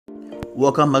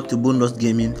Welcome back to Boneless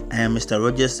Gaming. I am Mr.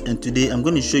 Rogers, and today I'm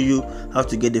going to show you how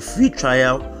to get the free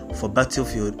trial for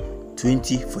Battlefield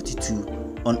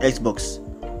 2042 on Xbox.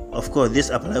 Of course, this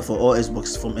applies for all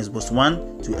Xbox from Xbox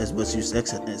One to Xbox Series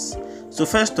X and S. So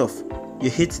first off, you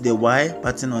hit the Y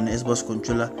button on the Xbox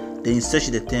controller, then you search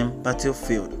the term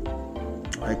Battlefield.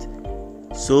 Right.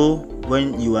 So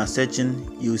when you are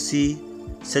searching, you see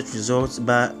search results,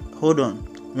 but hold on.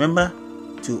 Remember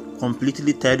to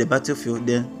completely type the Battlefield,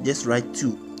 then just write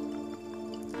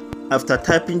 2. After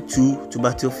typing 2 to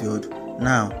Battlefield,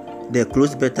 now the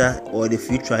closed beta or the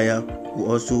free trial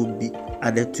will also be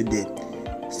added to the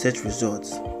search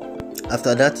results.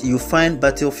 After that, you find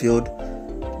Battlefield,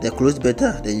 the closed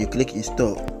beta, then you click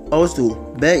install. Also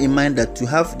bear in mind that to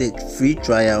have the free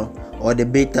trial or the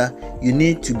beta, you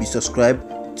need to be subscribed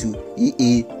to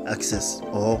EA Access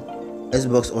or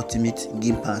Xbox Ultimate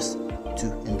Game Pass to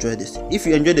enjoy this. If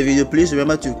you enjoyed the video, please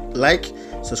remember to like,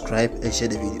 subscribe and share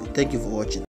the video. Thank you for watching.